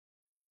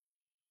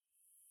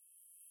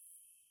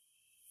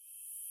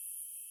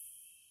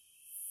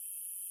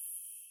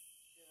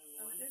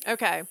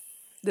Okay.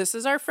 This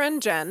is our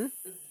friend Jenn,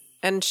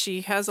 and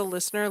she has a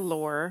listener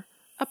lore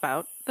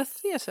about the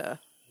theater.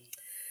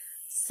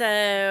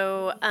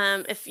 So,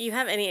 if you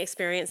have any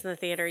experience in the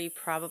theater, you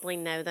probably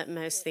know that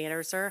most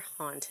theaters are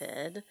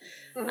haunted,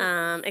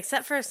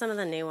 except for some of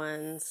the new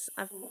ones.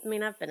 I've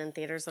been in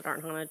theaters that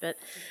aren't haunted, but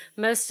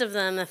most of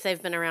them, if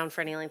they've been around for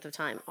any length of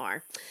time,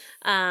 are.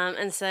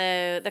 And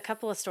so, the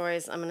couple of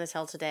stories I'm going to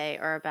tell today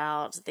are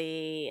about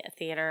the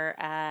theater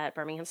at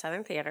Birmingham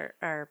Southern Theater,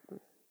 or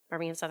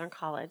Birmingham Southern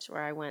College,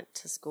 where I went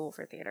to school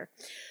for theater.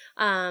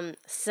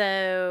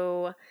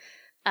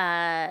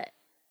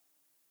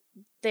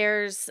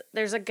 There's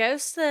a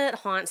ghost that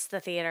haunts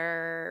the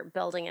theater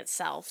building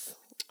itself.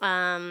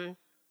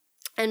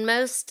 And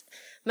most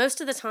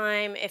of the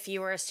time, if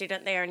you were a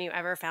student there and you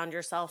ever found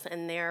yourself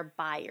in there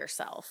by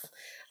yourself,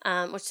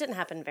 which didn't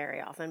happen very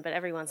often, but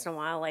every once in a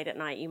while, late at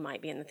night, you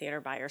might be in the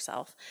theater by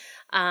yourself.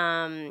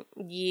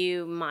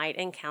 You might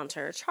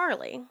encounter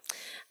Charlie.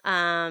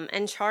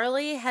 And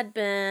Charlie had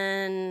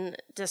been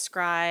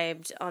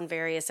described on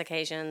various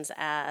occasions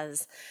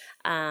as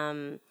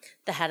the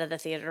head of the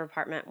theater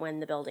department when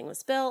the building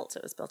was built.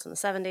 It was built in the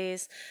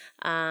 70s.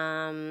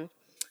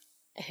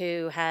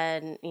 Who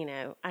had,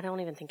 I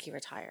don't even think he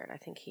retired. I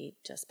think he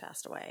just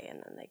passed away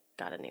and then they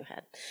got a new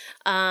head.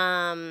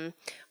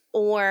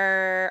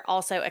 Or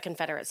also a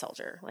Confederate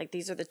soldier. Like,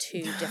 these are the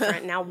two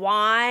different. Now,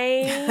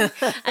 why?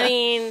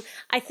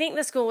 I think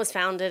the school was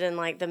founded in,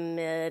 like, the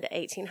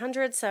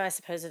mid-1800s, so I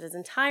suppose it is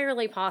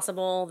entirely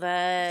possible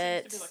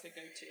that... It seems to be like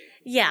a go-to.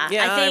 Yeah,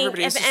 Yeah, I think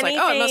everybody's if just like,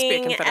 oh, it must be a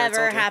anything Confederate ever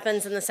soldier.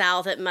 happens in the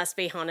South, it must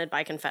be haunted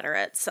by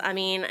Confederates.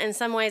 In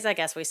some ways, I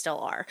guess we still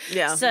are.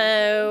 Yeah.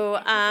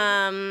 So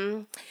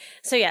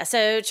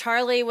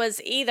Charlie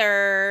was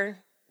either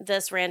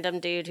this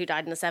random dude who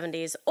died in the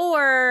 70s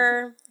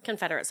or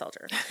Confederate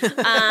soldier.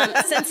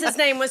 Since his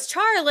name was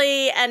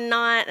Charlie and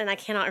I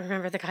cannot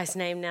remember the guy's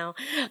name now,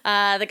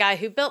 the guy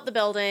who built the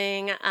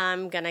building,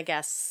 I'm going to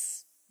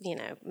guess,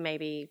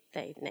 maybe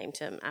they named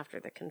him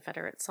after the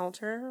Confederate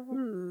soldier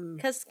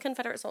because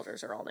Confederate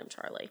soldiers are all named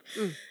Charlie.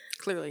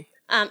 Clearly.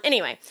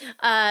 Anyway,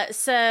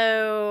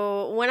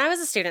 so when I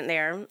was a student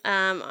there,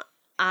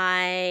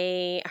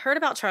 I heard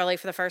about Charlie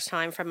for the first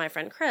time from my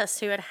friend Chris,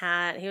 he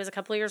was a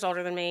couple of years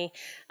older than me,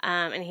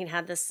 and he'd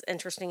had this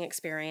interesting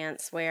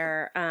experience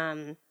where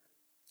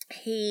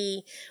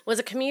he was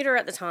a commuter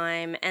at the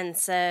time, and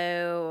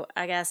so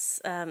I guess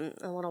a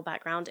little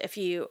background, if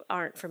you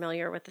aren't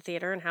familiar with the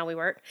theater and how we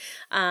work,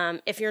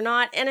 if you're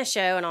not in a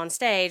show and on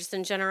stage,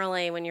 then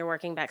generally when you're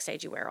working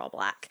backstage, you wear all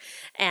black.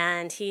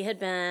 And he had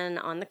been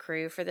on the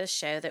crew for this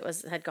show that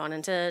had gone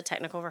into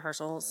technical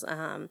rehearsals,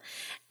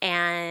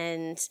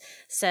 and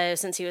so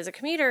since he was a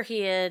commuter,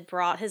 he had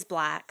brought his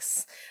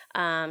blacks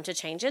to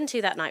change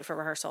into that night for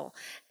rehearsal.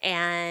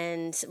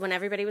 And when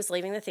everybody was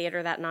leaving the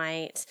theater that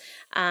night,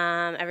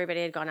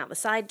 everybody had gone out the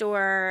side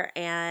door,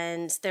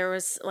 and there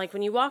was, like,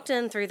 when you walked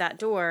in through that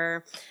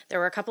door, there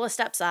were a couple of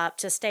steps up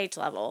to stage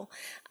level.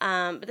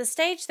 But the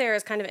stage there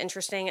is kind of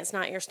interesting. It's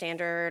not your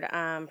standard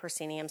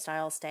proscenium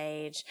style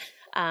stage.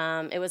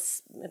 It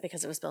was,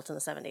 because it was built in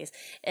the 70s,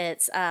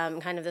 it's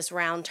kind of this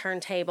round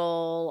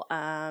turntable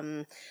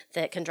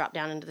that can drop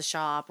down into the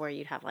shop where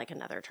you'd have like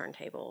another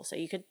turntable. So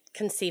you could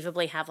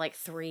conceivably have like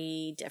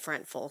 3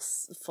 different full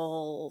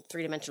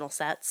 3-dimensional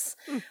sets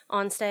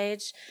on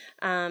stage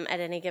at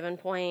any given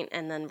point,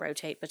 and then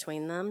rotate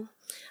between them.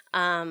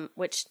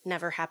 Which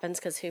never happens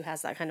because who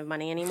has that kind of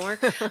money anymore?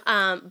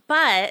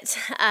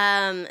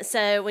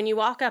 So when you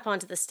walk up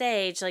onto the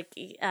stage, like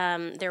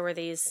there were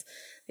these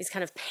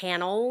kind of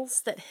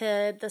panels that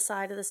hid the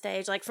side of the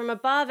stage. Like from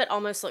above,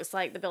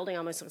 the building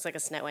almost looks like a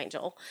snow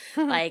angel.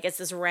 Like it's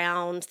this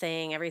round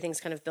thing. Everything's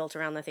kind of built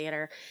around the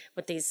theater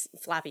with these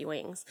flappy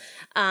wings.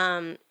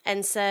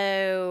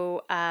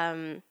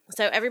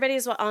 So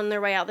everybody's on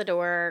their way out the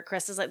door.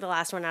 Chris is like the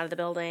last one out of the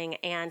building,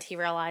 and he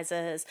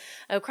realizes,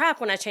 oh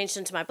crap, when I changed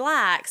into my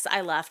blacks,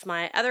 I left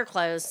my other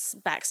clothes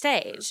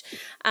backstage.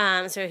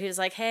 So he was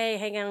like, hey,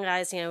 hang on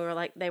guys,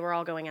 they were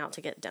all going out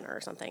to get dinner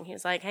or something. He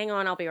was like, hang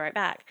on, I'll be right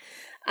back.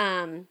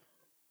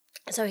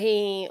 So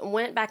he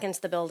went back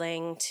into the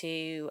building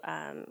to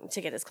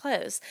get his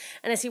clothes,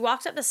 and as he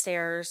walked up the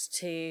stairs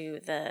to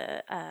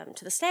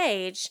the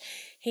stage,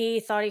 he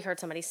thought he heard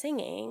somebody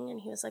singing,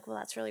 and he was like, "Well,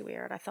 that's really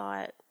weird. I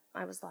thought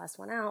I was the last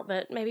one out,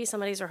 but maybe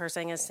somebody's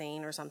rehearsing a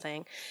scene or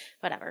something,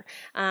 whatever."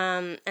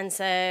 And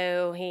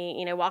so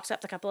he, walked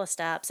up a couple of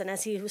steps, and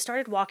as he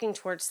started walking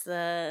towards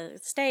the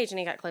stage and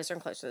he got closer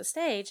and closer to the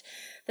stage,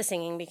 the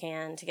singing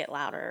began to get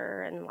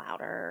louder and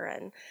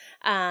louder,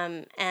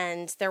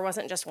 and there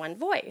wasn't just one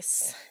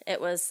voice. It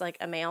was like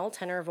a male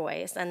tenor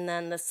voice, and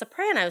then the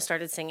soprano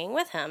started singing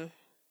with him.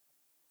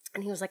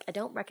 And he was like, I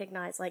don't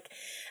recognize, it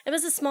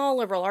was a small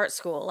liberal arts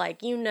school.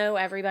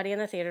 Everybody in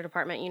the theater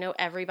department,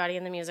 everybody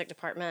in the music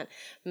department.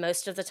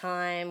 Most of the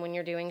time when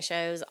you're doing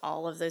shows,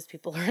 all of those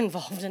people are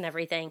involved in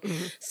everything.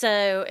 Mm-hmm.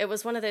 So it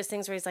was one of those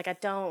things where he's like, I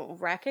don't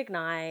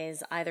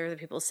recognize either of the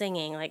people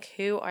singing. Like,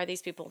 who are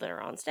these people that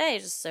are on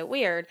stage? It's so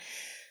weird.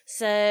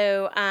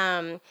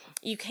 So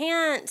you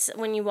can't,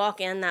 when you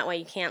walk in that way,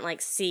 you can't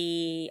like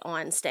see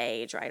on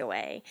stage right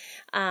away.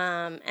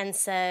 And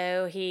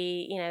so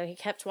he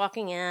kept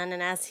walking in,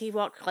 and as he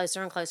walked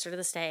closer and closer to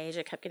the stage,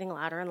 it kept getting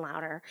louder and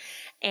louder.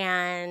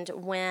 And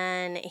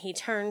when he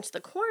turned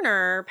the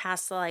corner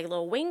past the like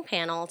little wing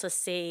panel to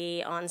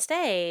see on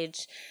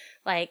stage,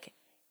 like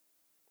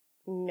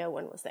no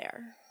one was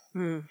there.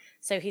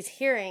 So he's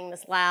hearing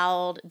this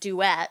loud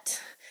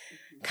duet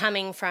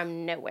coming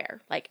from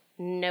nowhere. Like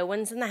no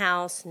one's in the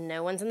house,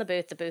 no one's in the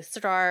booth. The booths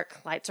are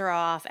dark, lights are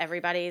off,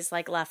 everybody's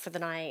like left for the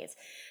night.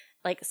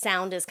 Like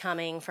sound is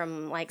coming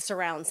from like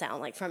surround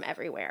sound, like from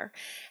everywhere.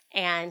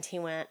 And he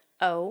went,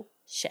 oh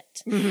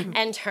shit,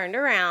 and turned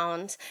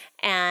around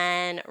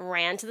and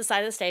ran to the side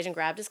of the stage and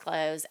grabbed his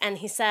clothes. And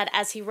he said,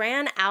 as he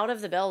ran out of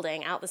the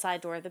building, out the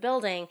side door of the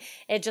building,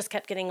 it just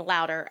kept getting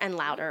louder and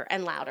louder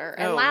and louder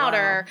and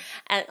louder,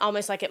 and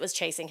almost like it was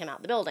chasing him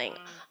out the building.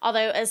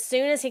 Although as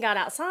soon as he got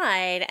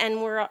outside,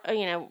 and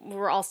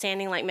we're all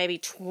standing like maybe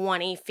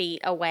 20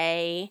 feet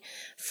away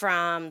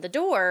from the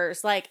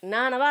doors, like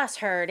none of us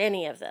heard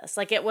any of this.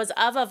 Like it was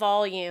of a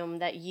volume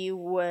that you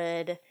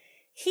would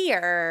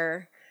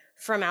hear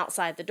from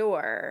outside the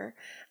door,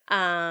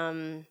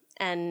 and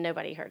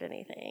nobody heard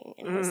anything.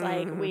 And he was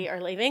like, we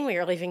are leaving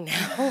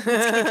now. Let's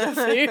get the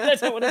food. I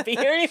don't want to be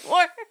here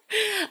anymore.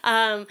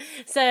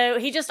 So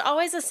he just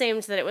always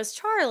assumed that it was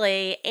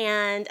Charlie,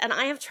 and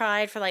I have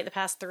tried for like the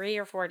past 3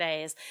 or 4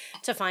 days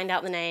to find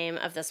out the name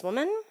of this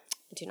woman.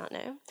 I do not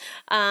know.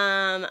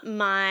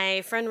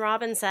 My friend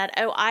Robin said,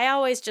 I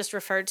always just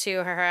referred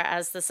to her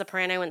as the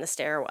soprano in the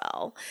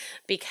stairwell,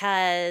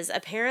 because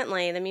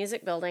apparently the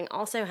music building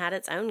also had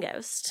its own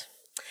ghost.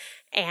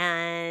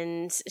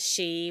 And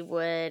she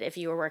would, if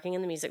you were working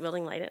in the music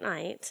building late at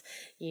night,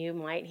 you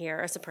might hear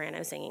a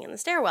soprano singing in the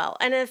stairwell.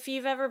 And if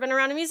you've ever been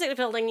around a music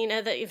building, you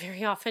know that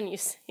very often you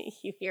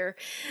hear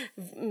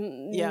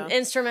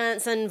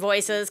instruments and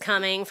voices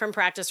coming from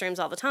practice rooms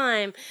all the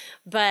time.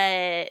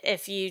 But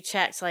if you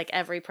checked like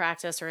every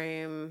practice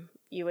room,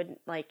 you would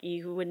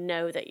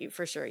know that you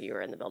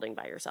were in the building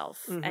by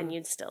yourself, and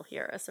you'd still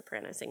hear a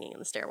soprano singing in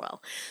the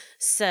stairwell.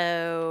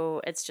 So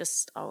it's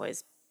just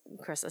always,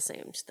 Chris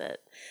assumed that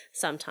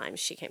sometimes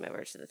she came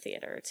over to the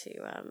theater to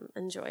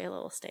enjoy a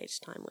little stage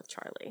time with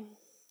Charlie.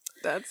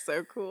 That's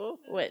so cool.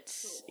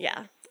 Which,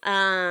 yeah.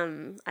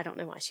 I don't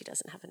know why she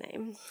doesn't have a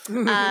name.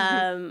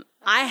 I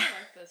like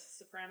the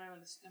soprano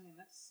in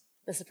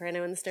the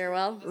soprano in the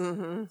stairwell.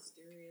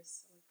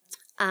 Mysterious.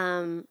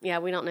 Yeah,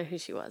 we don't know who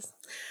she was.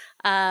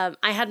 I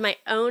had my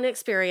own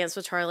experience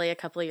with Charlie a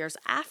couple of years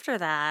after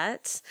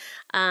that.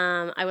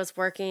 I was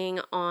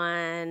working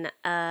on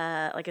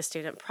like a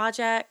student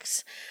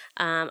project.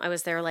 I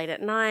was there late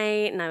at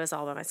night, and I was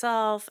all by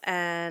myself.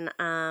 And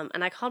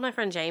I called my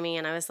friend Jamie,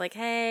 and I was like,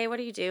 "Hey, what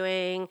are you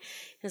doing?"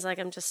 He's like,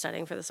 "I'm just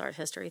studying for this art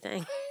history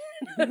thing."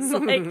 I was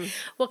like,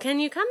 "Well, can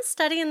you come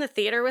study in the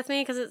theater with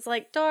me? Because it's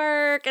like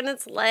dark and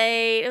it's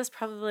late." It was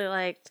probably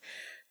like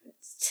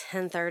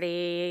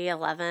 10:30,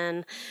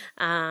 11.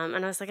 And I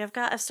was like,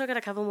 I've still got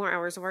a couple more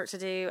hours of work to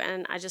do,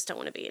 and I just don't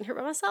want to be in here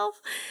by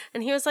myself.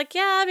 And he was like,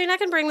 yeah, I mean, I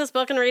can bring this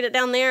book and read it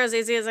down there as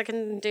easy as I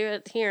can do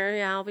it here.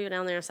 Yeah, I'll be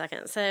down there in a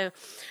second. So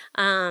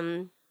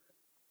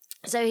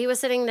he was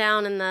sitting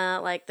down in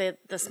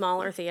the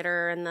smaller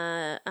theater in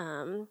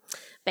the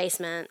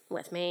basement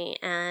with me,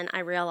 and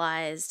I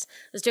was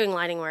doing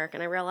lighting work,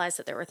 and I realized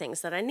that there were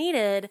things that I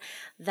needed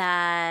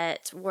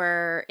that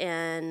were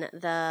in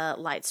the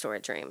light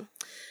storage room.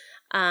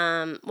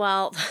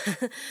 Well,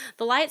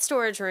 the light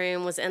storage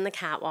room was in the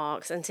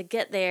catwalks, and to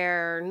get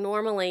there,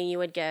 normally you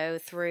would go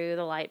through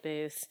the light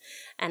booth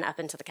and up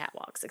into the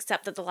catwalks,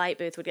 except that the light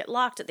booth would get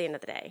locked at the end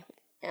of the day.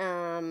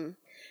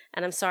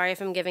 And I'm sorry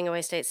if I'm giving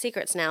away state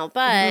secrets now,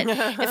 but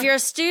if you're a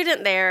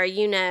student there,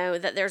 you know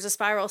that there's a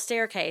spiral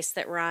staircase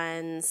that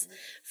runs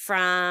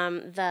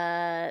from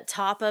the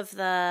top of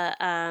the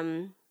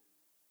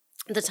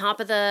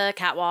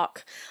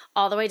catwalk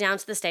all the way down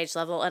to the stage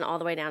level and all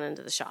the way down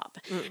into the shop.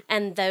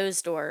 And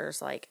those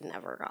doors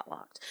never got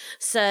locked.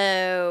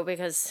 So,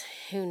 because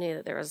who knew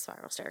that there was a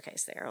spiral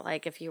staircase there?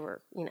 Like if you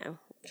were,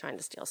 trying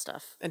to steal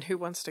stuff. And who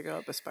wants to go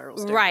up a spiral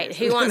staircase? Right.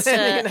 Who wants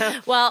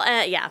to, well,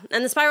 yeah.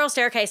 And the spiral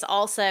staircase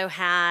also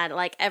had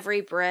every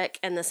brick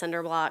in the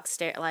cinder block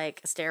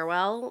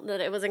stairwell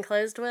that it was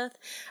enclosed with.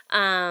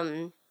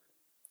 Every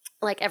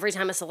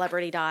time a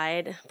celebrity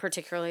died,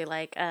 particularly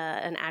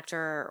an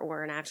actor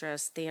or an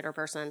actress, theater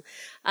person,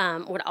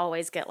 would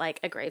always get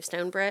a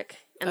gravestone brick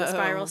in the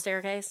spiral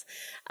staircase.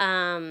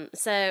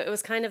 So it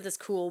was kind of this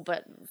cool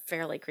but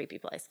fairly creepy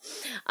place.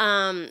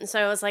 So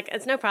I was like,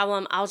 it's no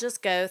problem. I'll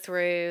just go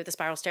through the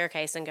spiral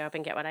staircase and go up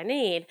and get what I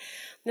need.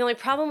 The only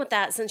problem with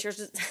that, since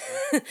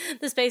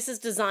the space is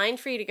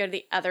designed for you to go to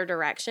the other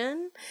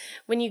direction,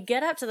 when you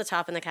get up to the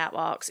top in the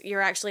catwalks,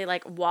 you're actually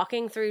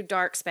walking through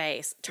dark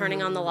space,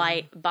 turning on the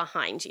light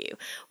behind you.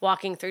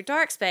 Walking through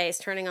dark space,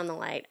 turning on the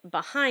light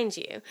behind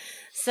you.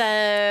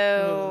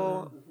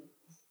 So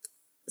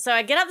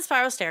I get up the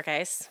spiral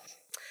staircase,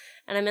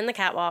 and I'm in the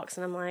catwalks,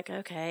 and I'm like,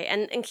 okay.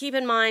 And keep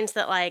in mind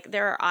that,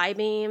 there are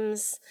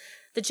I-beams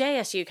The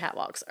JSU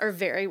catwalks are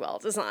very well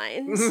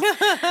designed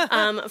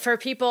for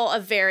people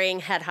of varying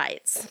head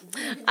heights.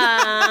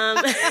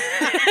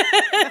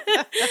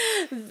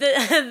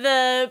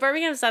 The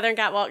Birmingham Southern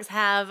catwalks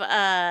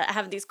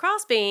have these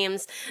cross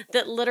beams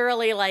that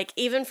literally, like,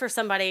 even for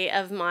somebody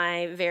of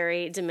my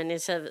very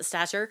diminutive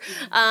stature,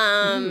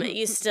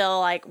 you still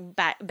like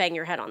bang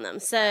your head on them.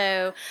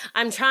 So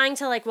I'm trying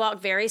to like walk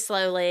very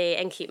slowly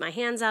and keep my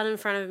hands out in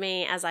front of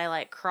me as I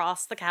like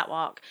cross the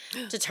catwalk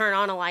to turn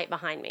on a light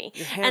behind me.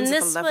 Your hands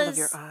at the level of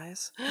your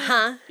eyes?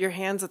 Huh? Your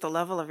hands at the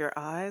level of your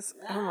eyes?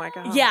 Oh my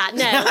God. Yeah,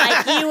 no,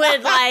 like you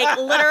would like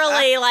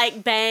literally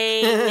like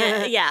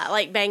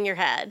bang your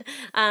head.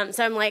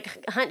 So I'm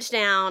like hunched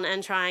down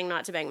and trying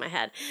not to bang my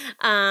head.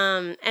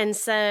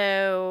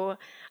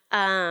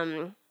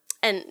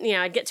 And you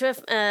know, I'd get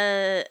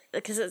to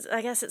because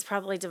I guess it's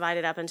probably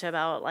divided up into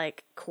about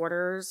like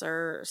quarters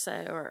or so,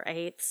 or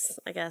eighths,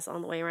 I guess,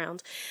 on the way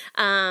around.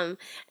 And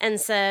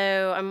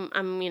so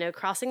I'm you know,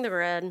 crossing the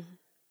grid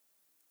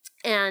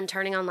and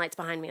turning on lights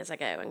behind me as I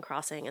go, and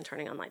crossing and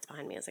turning on lights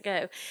behind me as I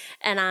go.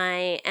 And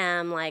I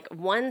am like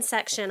one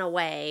section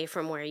away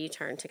from where you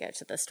turn to go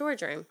to the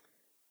storage room.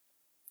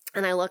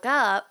 And I look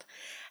up,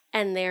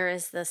 and there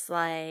is this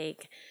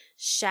like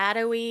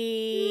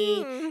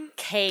shadowy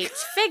caped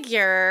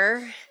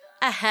figure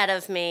ahead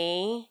of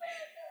me.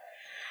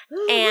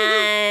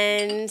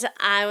 And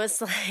I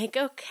was like,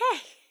 okay.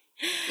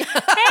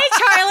 Hey,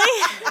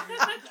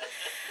 Charlie.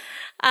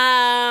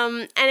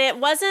 And it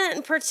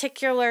wasn't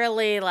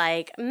particularly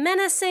like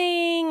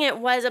menacing. It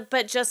was,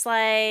 but just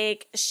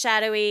like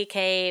shadowy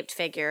caped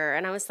figure.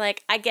 And I was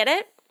like, I get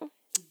it. I'm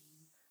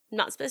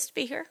not supposed to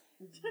be here.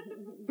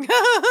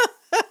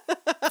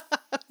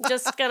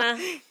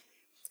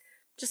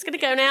 Just gonna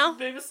go now.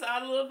 Move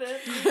aside a little bit.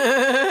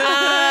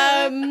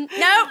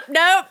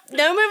 Nope,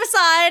 no move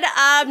aside.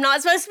 I'm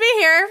not supposed to be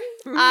here.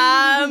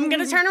 I'm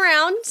gonna turn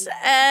around,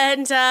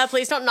 and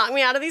please don't knock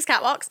me out of these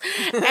catwalks.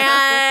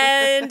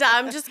 And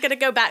I'm just gonna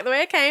go back the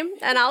way I came,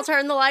 and I'll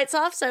turn the lights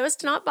off so as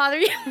to not bother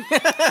you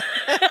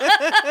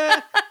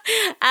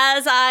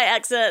as I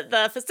exit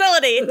the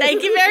facility.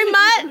 Thank you very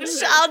much.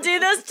 I'll do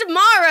this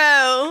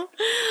tomorrow.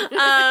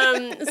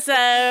 So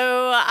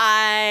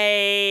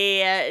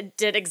I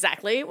did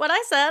exactly what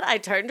I said. I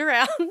turned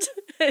around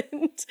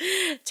and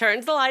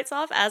turned the lights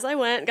off as I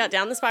went, got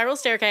down the spiral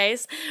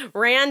staircase,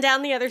 ran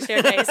down the other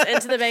staircase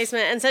into the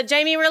basement, and said,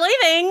 Jamie, we're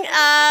leaving.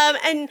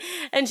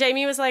 And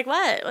Jamie was like,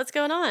 what's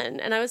going on?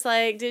 And I was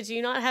like, did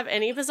you not have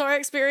any bizarre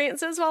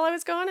experiences while I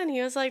was gone? And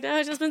he was like, no,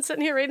 I've just been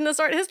sitting here reading this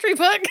art history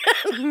book.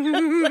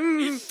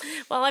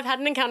 Well, I've had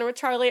an encounter with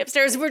Charlie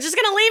upstairs. We're just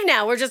gonna leave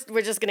now. We're just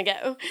gonna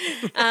go.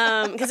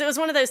 Because it was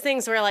one of those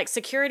things where like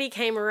security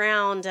came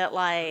around at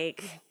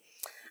like,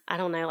 I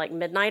don't know, like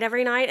midnight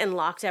every night and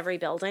locked every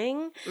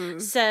building.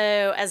 So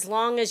as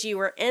long as you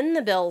were in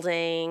the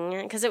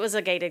building, because it was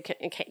a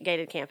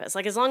gated campus,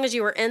 like as long as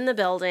you were in the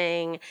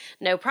building,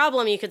 no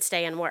problem, you could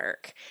stay and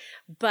work.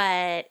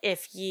 But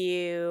if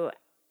you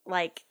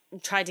like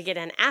tried to get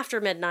in after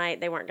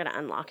midnight, they weren't going to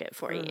unlock it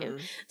for you.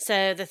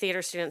 So the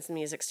theater students and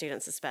music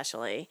students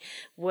especially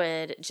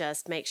would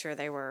just make sure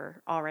they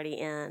were already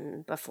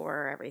in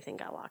before everything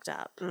got locked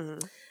up.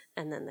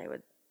 And then they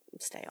would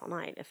stay all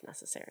night if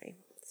necessary.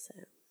 So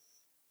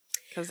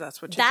because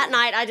that's what you that do.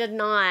 night I did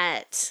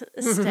not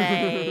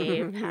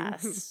stay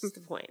past the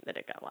point that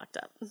it got locked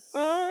up.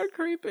 Oh,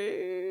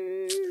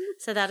 creepy.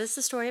 So that is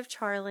the story of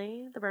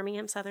Charlie, the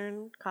Birmingham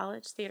Southern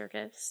College theater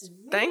ghost.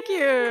 Thank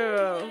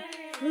you.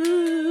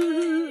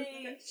 I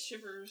got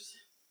shivers.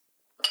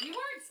 You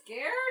weren't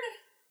scared?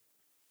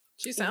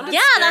 She sounded Yeah,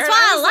 scared. that's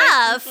why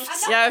I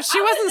left. Yeah, if she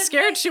wasn't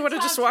scared, she would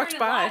have just walked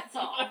by.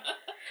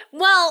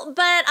 Well,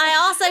 but I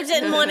also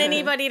didn't want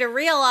anybody to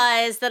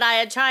realize that I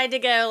had tried to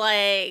go,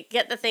 like,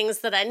 get the things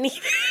that I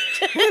needed.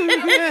 I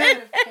would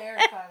have cared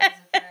if I was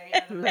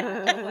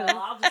afraid. Well,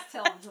 I'll just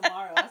tell them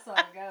tomorrow. That's how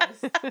it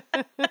goes.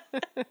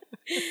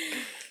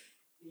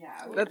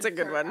 Yeah, That's a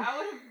good one. I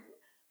would have.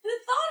 The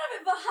thought of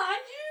it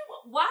behind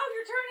you while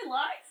you're turning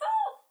lights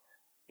off.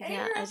 And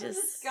Yeah, you're I up in the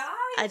just- sky.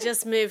 I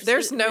just moved.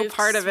 There's no moved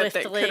part of it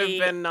that could have swiftly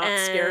been not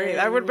scary.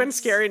 That would have been and-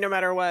 scary no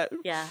matter what.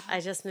 Yeah,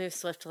 I just moved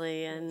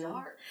swiftly and.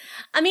 Dark.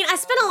 I mean, I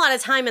spent a lot of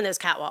time in those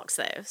catwalks,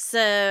 though.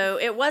 So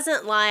it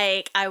wasn't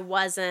like I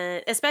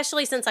wasn't,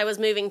 especially since I was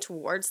moving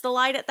towards the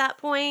light at that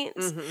point.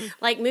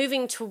 Like,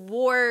 moving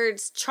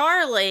towards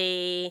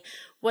Charlie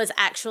was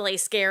actually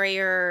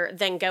scarier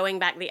than going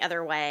back the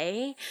other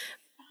way.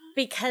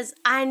 Because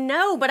I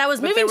know, but I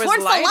was moving there was towards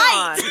the light light.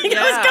 on. I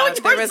Yeah, was going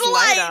there towards was the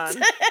light light.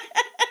 on.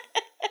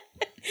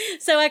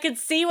 So I could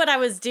see what I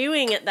was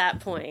doing at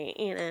that point,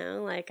 you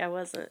know? Like, I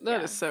wasn't. That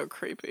yeah. is so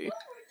creepy.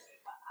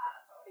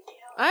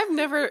 I've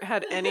never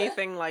had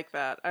anything like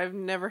that. I've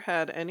never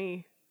had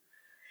any.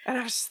 And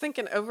I was just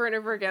thinking over and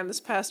over again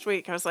this past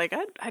week. I was like,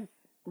 I'd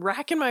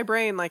rack in my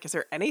brain, like, is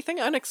there anything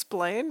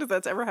unexplained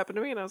that's ever happened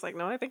to me? And I was like,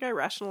 no, I think I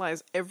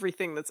rationalize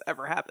everything that's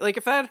ever happened. Like,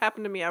 if that had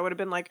happened to me, I would have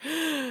been like,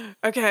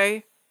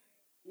 okay,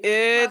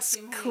 it's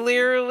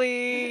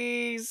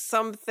clearly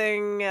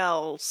something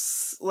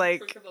else.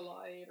 Like, Trick of the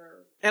light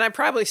or And I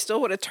probably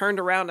still would have turned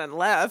around and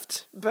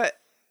left, but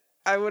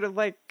I would have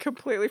like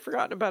completely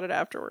forgotten about it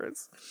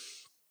afterwards.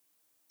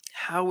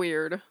 How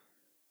weird.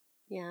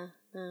 Yeah.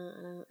 No,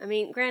 I don't. I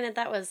mean, granted,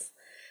 that was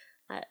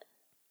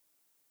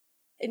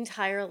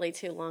entirely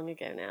too long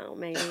ago now.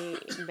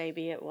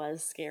 Maybe it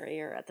was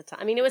scarier at the time.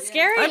 I mean, it was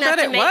scary I enough bet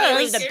to it make me was.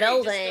 leave the Scary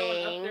just going up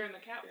building. there in the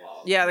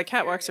catwalk. Yeah, the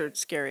catwalks are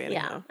scary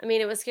anyhow. Yeah, I mean,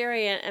 it was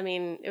scary. I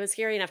mean, it was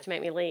scary enough to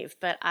make me leave.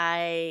 But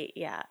I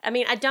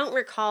mean, I don't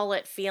recall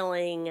it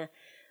feeling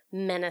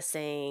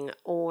menacing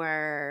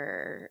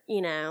or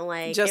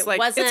like Just it like,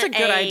 wasn't it's a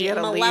good idea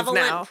to leave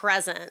malevolent now.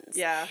 presence.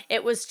 Yeah.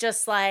 It was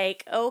just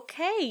like,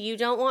 okay, you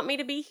don't want me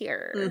to be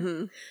here.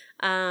 Mm-hmm.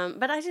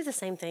 But I do the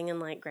same thing in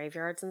like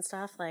graveyards and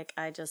stuff. Like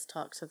I just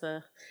talk to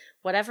the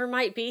whatever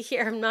might be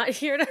here. I'm not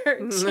here to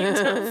hurt you.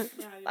 Don't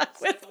fuck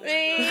with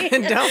me.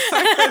 Don't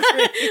fuck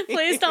with me.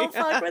 Please don't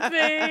fuck with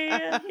me.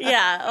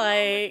 Yeah,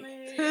 like.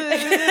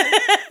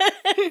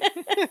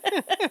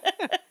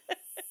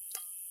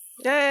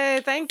 Yay,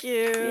 thank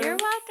you. You're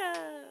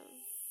welcome.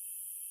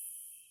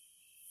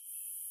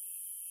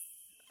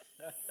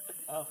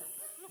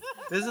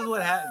 This is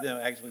what happens. No,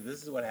 actually,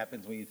 this is what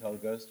happens when you tell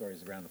ghost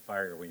stories around the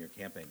fire when you're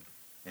camping,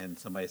 and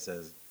somebody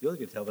says, "You'll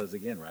get to tell those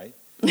again, right?"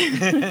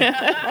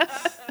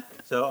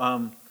 So,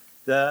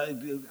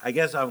 I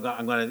guess I'm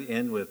going to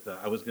end with.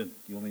 I was going.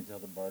 You want me to tell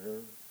the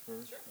barter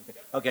first? Sure.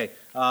 Okay.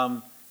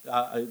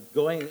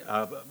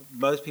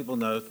 Most people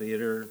know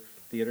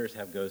theaters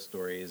have ghost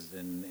stories,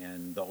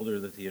 and the older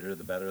the theater,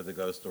 the better the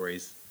ghost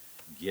stories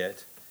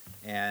get,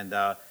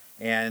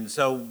 and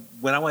so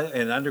when I went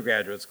in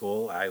undergraduate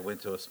school, I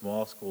went to a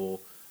small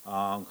school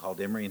called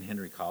Emory and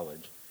Henry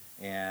College,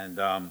 and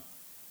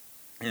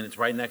it's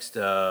right next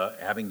to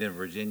Abingdon,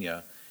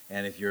 Virginia.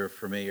 And if you're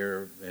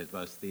familiar, as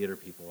most theater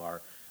people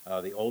are,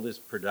 the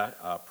oldest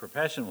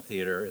professional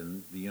theater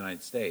in the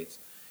United States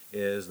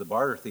is the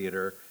Barter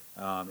Theater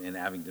in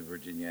Abingdon,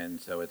 Virginia, and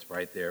so it's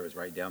right there. It was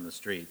right down the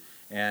street.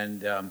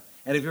 And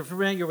if you're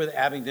familiar with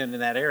Abingdon in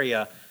that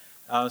area,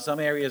 some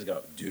areas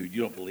go, dude,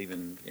 you don't believe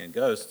in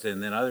ghosts.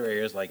 And then other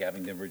areas like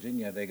Abingdon,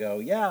 Virginia, they go,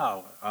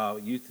 yeah,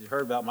 you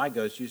heard about my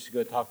ghost. You should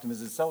go talk to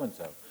Mrs.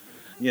 So-and-so.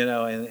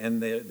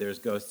 And there's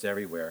ghosts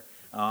everywhere.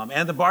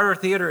 And the Barter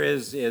Theater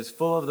is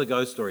full of the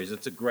ghost stories.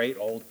 It's a great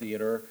old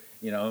theater,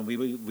 and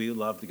we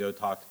love to go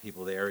talk to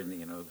people there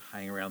and,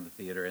 hang around the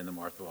theater in the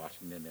Martha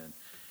Washington Inn.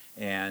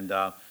 And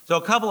so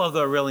a couple of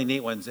the really neat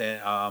ones,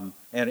 and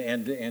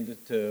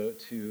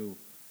to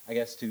I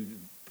guess to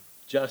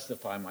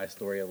justify my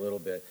story a little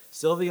bit,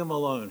 Sylvia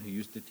Malone, who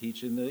used to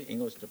teach in the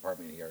English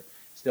department here,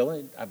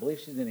 I believe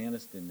she's in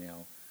Anniston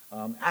now,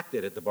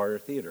 acted at the Barter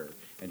Theater,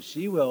 and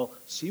she will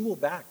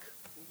back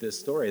this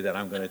story that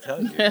I'm going to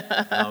tell you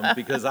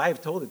because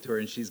I've told it to her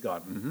and she's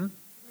gone,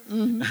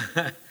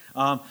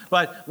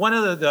 but one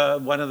of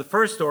the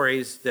first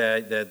stories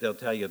that they'll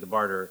tell you at the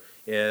Barter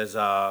is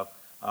a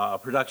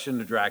production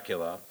of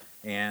Dracula,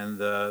 and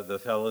the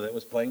fellow that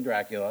was playing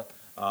Dracula,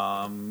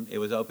 it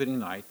was opening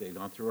night. They'd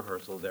gone through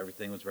rehearsals,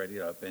 everything was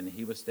ready up, and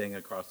he was staying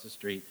across the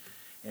street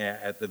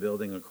at the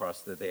building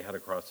that they had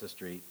across the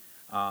street,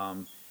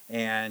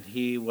 and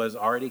he was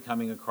already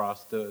coming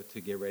across to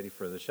get ready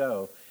for the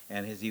show,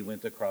 and as he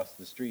went across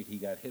the street, he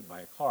got hit by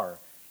a car,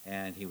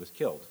 and he was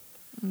killed.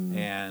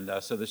 And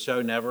so the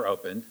show never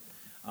opened,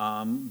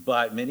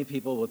 but many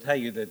people will tell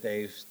you that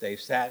they've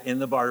sat in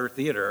the Barter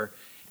Theater,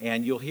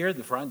 and you'll hear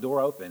the front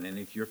door open, and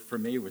if you're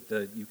familiar with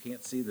you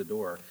can't see the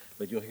door,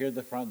 but you'll hear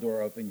the front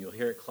door open, you'll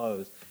hear it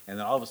close, and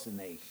then all of a sudden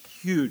a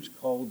huge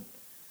cold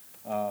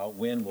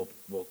wind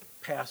will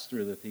pass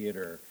through the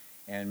theater,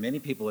 and many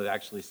people have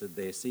actually said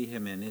they see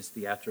him in his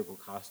theatrical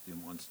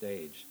costume on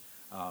stage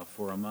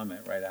for a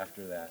moment right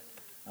after that.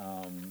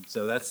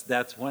 So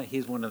that's one.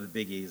 He's one of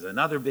the biggies.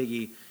 Another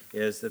biggie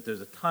is that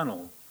there's a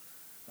tunnel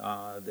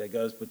that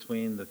goes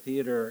between the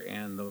theater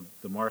and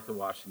the Martha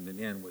Washington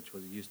Inn, which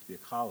used to be a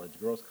college,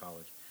 girls'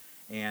 college,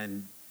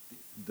 and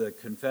the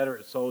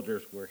Confederate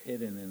soldiers were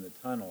hidden in the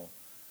tunnel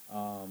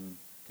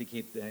to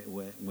keep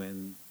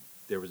when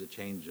there was a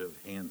change of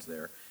hands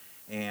there,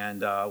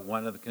 and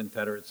one of the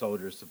Confederate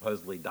soldiers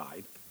supposedly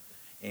died,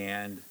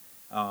 and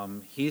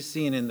he's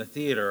seen in the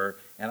theater.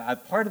 And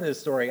part of this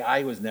story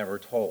I was never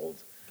told,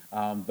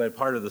 but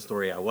part of the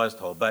story I was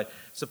told. But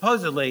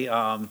supposedly,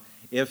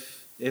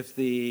 if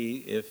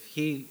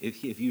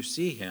you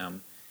see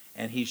him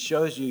and he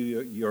shows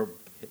you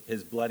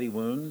his bloody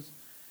wounds,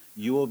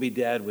 you will be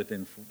dead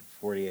within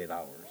 48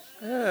 hours.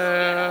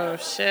 Oh,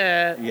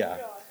 shit. Yeah.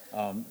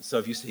 So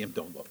if you see him,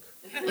 don't look.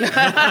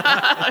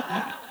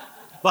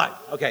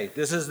 But okay,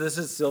 this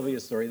is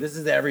Sylvia's story. This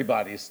is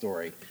everybody's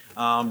story.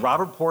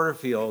 Robert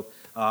Porterfield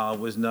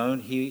was known.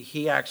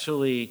 He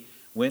actually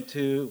went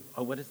to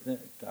what is the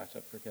I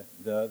forget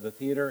the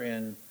theater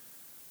in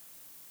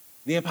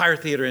the Empire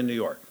Theater in New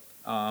York.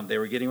 They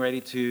were getting ready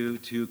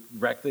to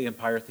wreck the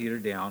Empire Theater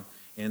down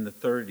in the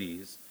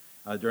 30s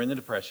during the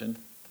Depression,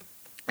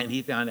 and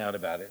he found out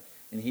about it,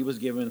 and he was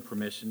given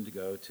permission to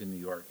go to New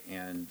York,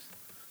 and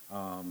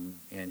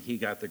he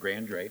got the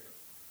Grand Drape,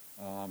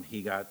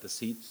 he got the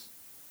seats,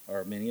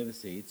 or many of the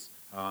seats,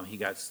 he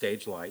got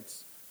stage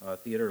lights,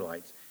 theater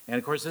lights. And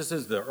of course, this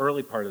is the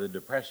early part of the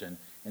Depression,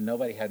 and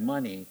nobody had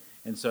money.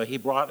 And so he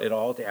brought it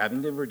all to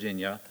Abingdon,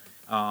 Virginia,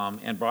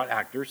 and brought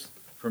actors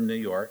from New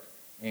York.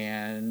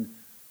 And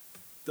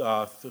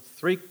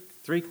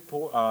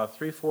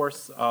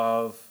three-fourths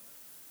of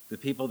the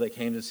people that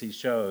came to see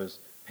shows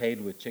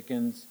paid with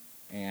chickens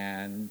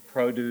and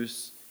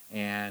produce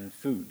and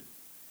food.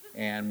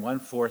 And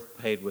 1/4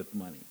 paid with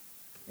money.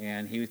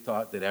 And he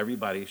thought that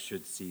everybody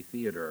should see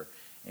theater.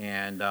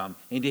 And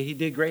he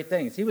did great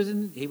things. He was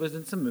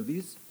in some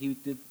movies. He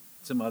did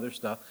some other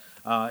stuff.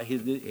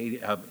 He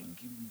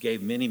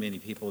gave many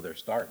people their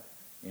start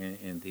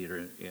in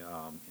theater.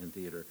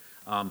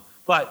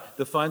 But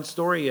the fun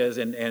story is,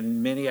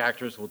 and many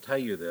actors will tell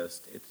you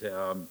this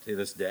to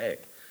this day.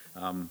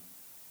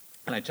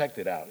 And I checked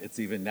it out. It's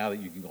even now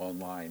that you can go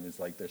online. It's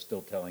like they're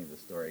still telling the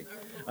story.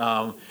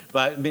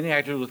 But many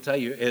actors will tell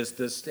you is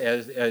this,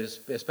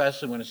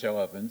 especially when a show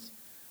opens,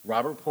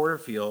 Robert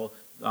Porterfield.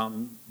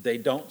 They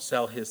don't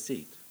sell his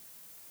seat.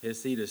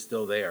 His seat is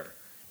still there,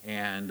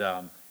 and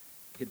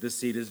the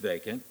seat is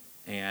vacant.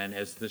 And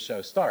as the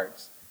show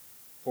starts,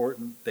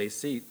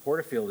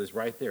 Porterfield is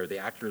right there. The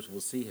actors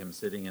will see him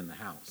sitting in the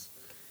house,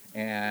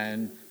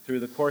 and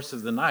through the course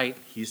of the night,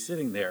 he's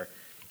sitting there.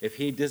 If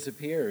he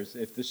disappears,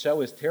 if the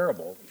show is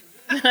terrible,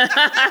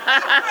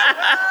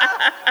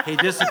 he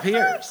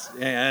disappears,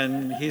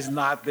 and he's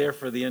not there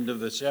for the end of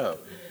the show.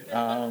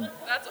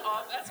 That's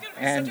awful. That's going to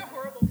be such a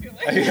horrible feeling.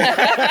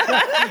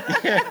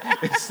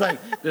 It's like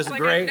there's It's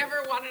like great. I've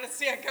never wanted to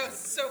see a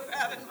ghost so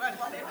bad in my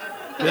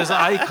life. This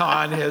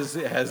icon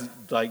has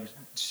like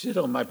shit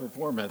on my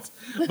performance.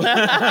 You know?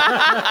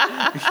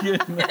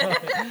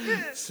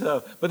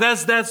 So, but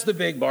that's the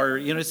big bar,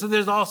 you know. So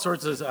there's all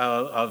sorts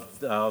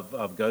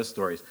of ghost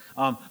stories.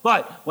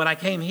 But when I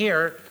came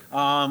here,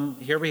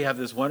 here we have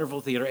this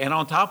wonderful theater, and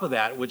on top of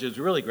that, which is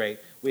really great,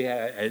 we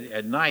had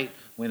at night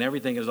when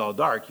everything is all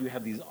dark, you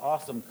have these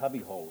awesome cubby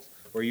holes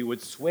where you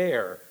would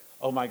swear,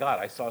 oh my God,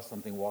 I saw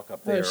something walk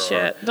up there. Oh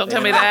shit! Don't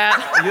tell me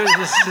that. You're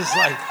just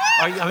like,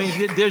 I mean,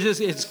 there's just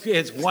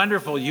it's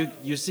wonderful.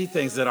 You see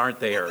things that aren't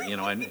there, you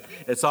know, and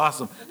it's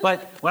awesome.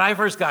 But when I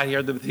first got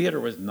here, the theater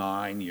was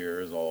 9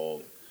 years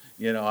old.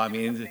 You know, I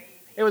mean,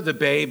 it was a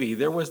baby.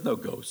 There was no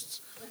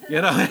ghosts.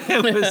 You know,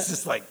 it was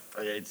just like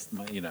it's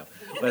you know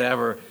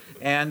whatever.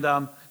 And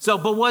so,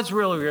 but what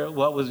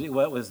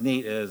was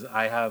neat is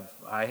I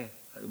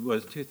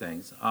was two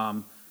things.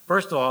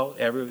 First of all,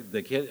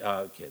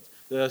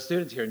 the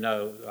students here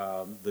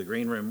know the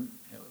green room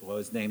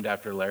was named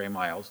after Larry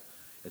Miles.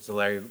 It's the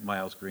Larry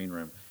Miles Green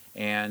Room.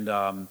 And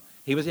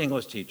he was an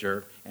English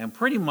teacher. And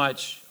pretty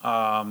much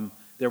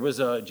there was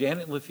a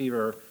Janet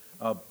Lefevre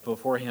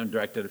before him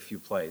directed a few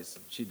plays.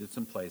 She did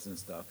some plays and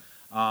stuff.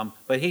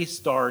 But he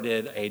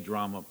started a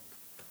drama,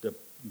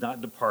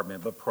 not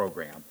department, but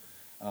program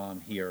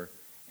here.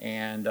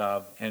 And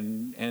all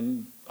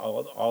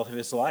of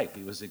his life,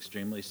 he was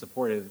extremely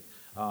supportive.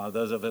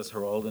 Those of us who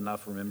are old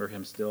enough remember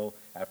him still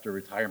after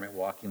retirement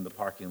walking the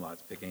parking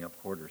lots picking up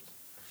quarters,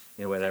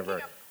 you know, whatever.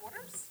 Picking up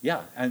quarters?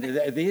 Yeah, and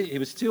it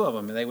was two of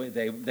them, and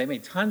they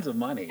made tons of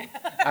money.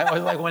 I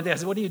was like, one day I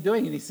said, "What are you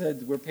doing?" And he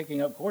said, "We're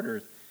picking up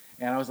quarters."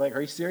 And I was like,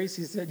 "Are you serious?"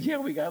 He said, "Yeah,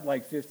 we got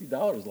like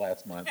 $50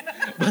 last month."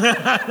 And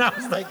I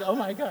was like, "Oh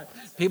my God!"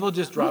 People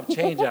just drop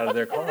change out of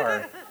their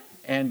car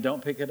and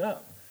don't pick it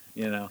up,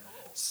 you know.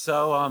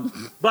 So,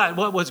 but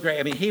what was great,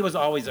 I mean, he was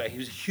a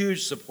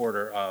huge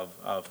supporter of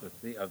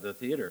the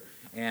theater,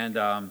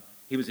 and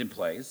he was in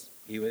plays.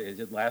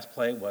 His last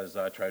play was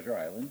Treasure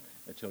Island,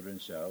 a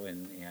children's show,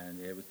 and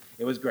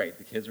it was great.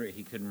 The kids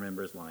he couldn't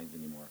remember his lines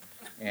anymore,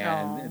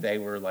 and they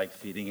were like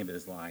feeding him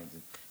his lines,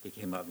 and he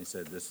came up and he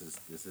said, "This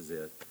is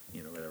it,"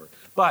 you know, whatever.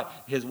 But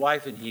his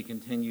wife and he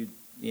continued,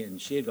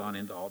 and she had gone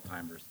into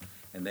Alzheimer's,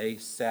 and they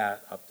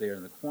sat up there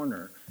in the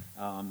corner,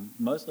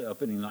 mostly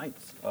opening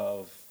nights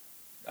of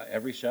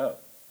every show,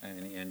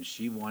 and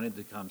she wanted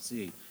to come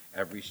see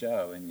every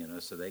show, and you know,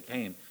 so they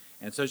came,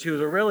 and so she was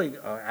a really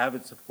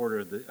avid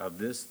supporter of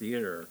this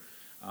theater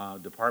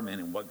department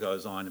and what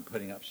goes on and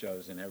putting up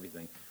shows and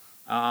everything.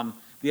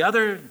 The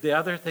other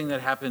thing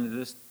that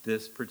happened at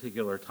this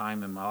particular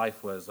time in my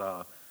life was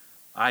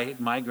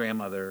my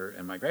grandmother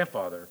and my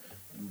grandfather.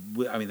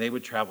 I mean, they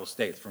would travel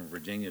states from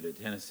Virginia to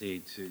Tennessee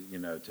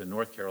to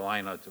North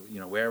Carolina to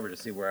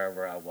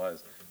wherever I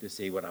was to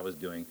see what I was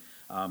doing.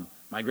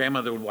 My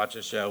grandmother would watch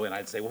a show, and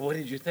I'd say, "Well, what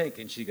did you think?"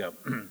 And she'd go,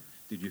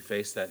 "Did you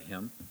face that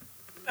hymn?"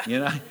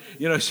 You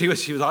know, she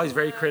was always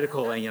very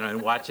critical,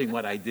 and watching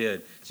what I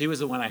did. She was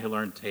the one I had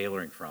learned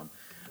tailoring from.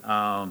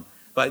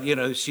 But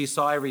she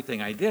saw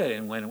everything I did,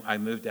 and when I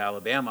moved to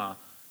Alabama,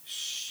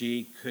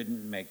 she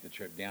couldn't make the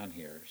trip down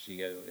here. She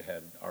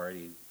had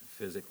already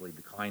physically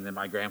declined, and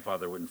my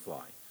grandfather wouldn't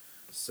fly,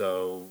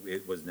 so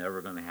it was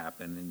never going to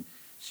happen. And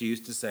she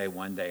used to say,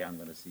 "One day I'm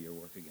going to see your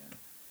work again,"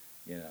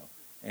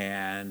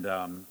 And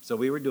so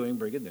we were doing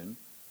Brigadoon,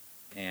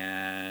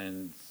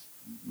 and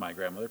my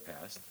grandmother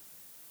passed.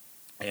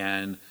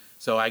 And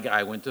so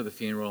I went to the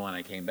funeral, and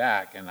I came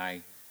back, and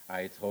I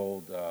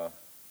told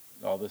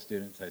all the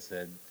students, I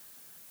said,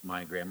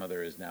 my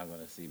grandmother is now going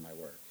to see my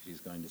work. She's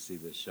going to see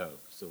this show,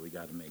 so we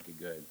got to make it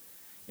good,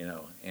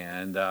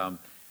 And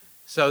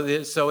so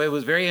it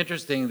was very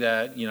interesting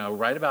that,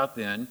 right about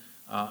then,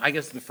 I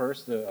guess the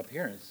first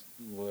appearance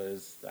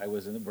was I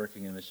was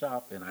working in the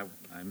shop, and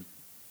I'm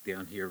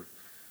down here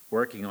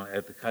working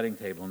at the cutting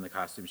table in the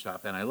costume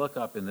shop, and I look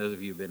up, and those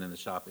of you who've been in the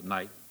shop at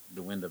night,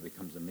 the window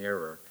becomes a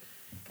mirror,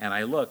 and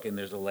I look, and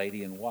there's a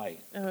lady in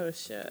white. Oh,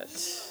 shit.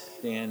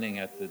 Standing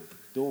at the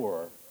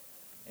door,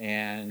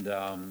 and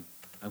I'm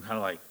kind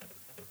of like,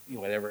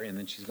 whatever, and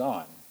then she's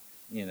gone,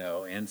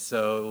 and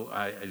so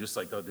I just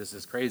like, oh, this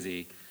is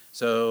crazy.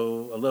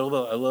 So a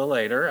little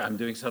later, I'm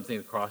doing something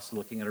across,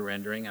 looking at a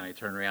rendering, and I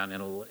turn around,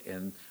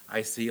 and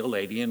I see a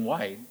lady in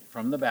white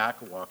from the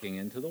back walking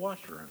into the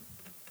washroom.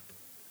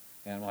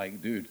 And I'm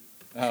like, dude,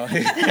 oh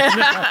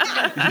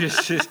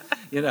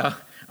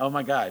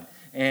my God.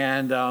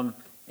 And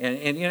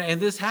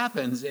this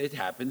happens. It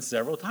happens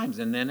several times.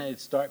 And then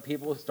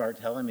people start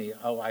telling me,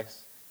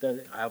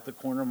 out the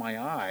corner of my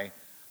eye,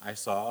 I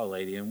saw a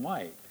lady in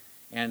white.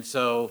 And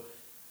so,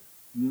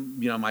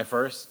 my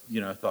first,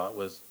 thought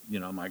was,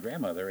 my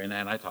grandmother. And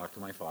then I talked to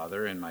my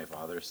father, and my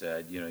father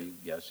said,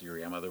 yes, your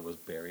grandmother was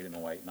buried in a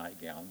white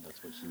nightgown.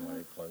 That's what she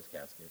wanted, closed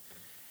casket.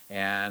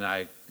 And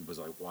I was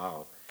like,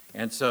 wow.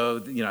 And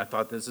so, I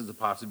thought this is a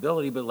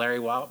possibility, but Larry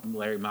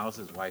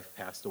Mouse's wife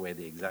passed away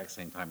the exact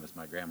same time as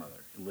my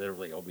grandmother,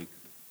 literally a week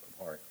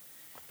apart.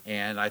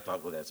 And I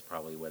thought, well, that's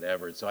probably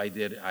whatever. So I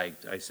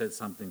said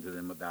something to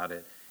them about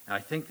it, and I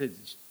think that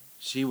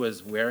she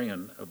was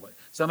wearing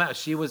somehow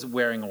she was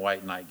wearing a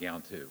white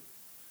nightgown too.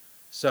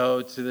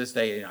 So to this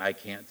day, I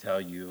can't tell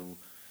you.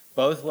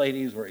 Both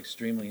ladies were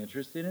extremely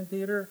interested in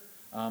theater.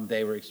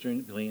 They were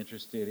extremely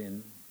interested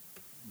in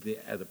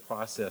the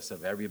process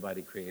of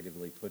everybody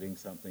creatively putting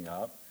something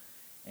up,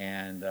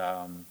 and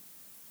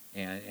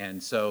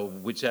so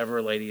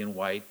whichever lady in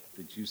white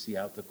that you see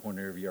out the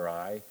corner of your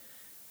eye,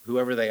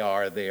 whoever they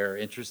are, they're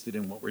interested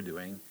in what we're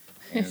doing,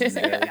 and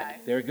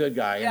they're a good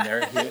guy, and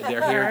they're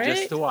here Right.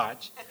 just to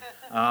watch.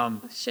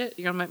 Shit,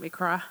 you're gonna make me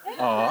cry.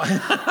 Oh,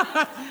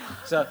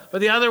 so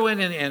but the other one,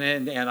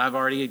 and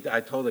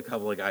I told a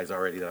couple of guys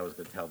already that I was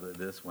going to tell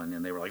this one,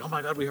 and they were like, oh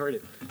my God, we heard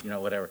it,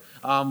 whatever.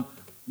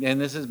 And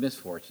this is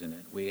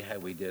misfortunate. We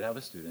did have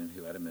a student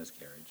who had a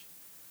miscarriage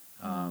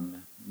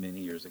many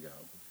years ago,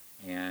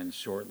 and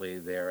shortly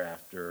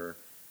thereafter,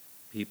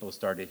 people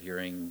started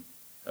hearing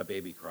a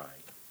baby cry,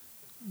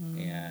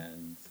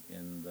 and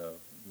in the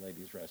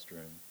ladies'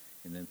 restroom,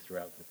 and then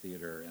throughout the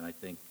theater. And I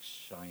think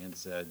Cheyenne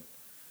said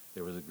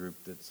there was a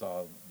group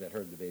that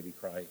heard the baby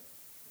cry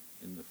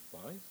in the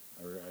flies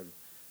or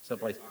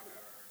someplace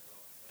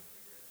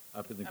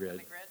up in the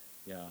grid.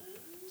 Yeah.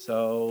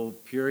 So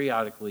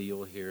periodically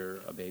you'll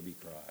hear a baby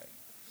cry.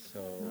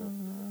 So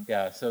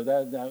yeah, so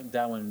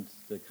that one's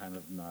the kind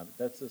of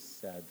that's a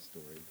sad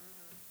story.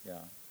 Yeah.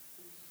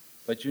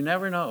 But you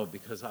never know,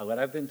 because what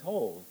I've been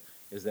told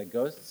is that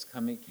ghosts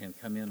can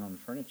come in on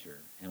furniture,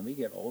 and we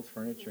get old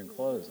furniture and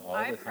clothes all the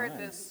time. I've heard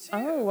this too.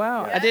 Oh,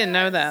 wow. Yeah. I didn't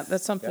know that.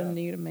 That's something Yeah.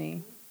 new to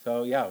me.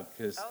 So yeah,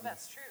 because Oh,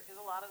 that's true,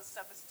 because a lot of the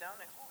stuff is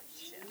donated. Holy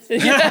shit.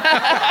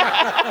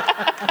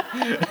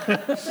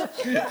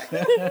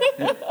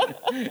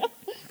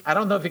 I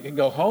don't know if it can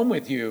go home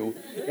with you,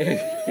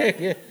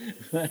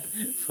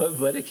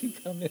 but it can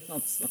come in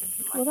on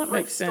something. Well, that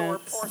makes Store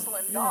sense.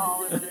 porcelain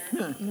doll over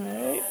there.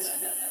 Right.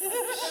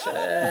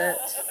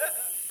 Shit.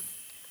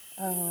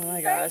 Oh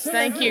my gosh.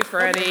 Thank you,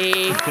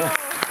 Freddy.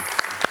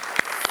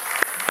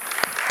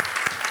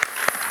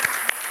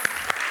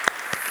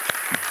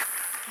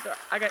 So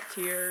I got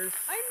tears.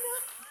 I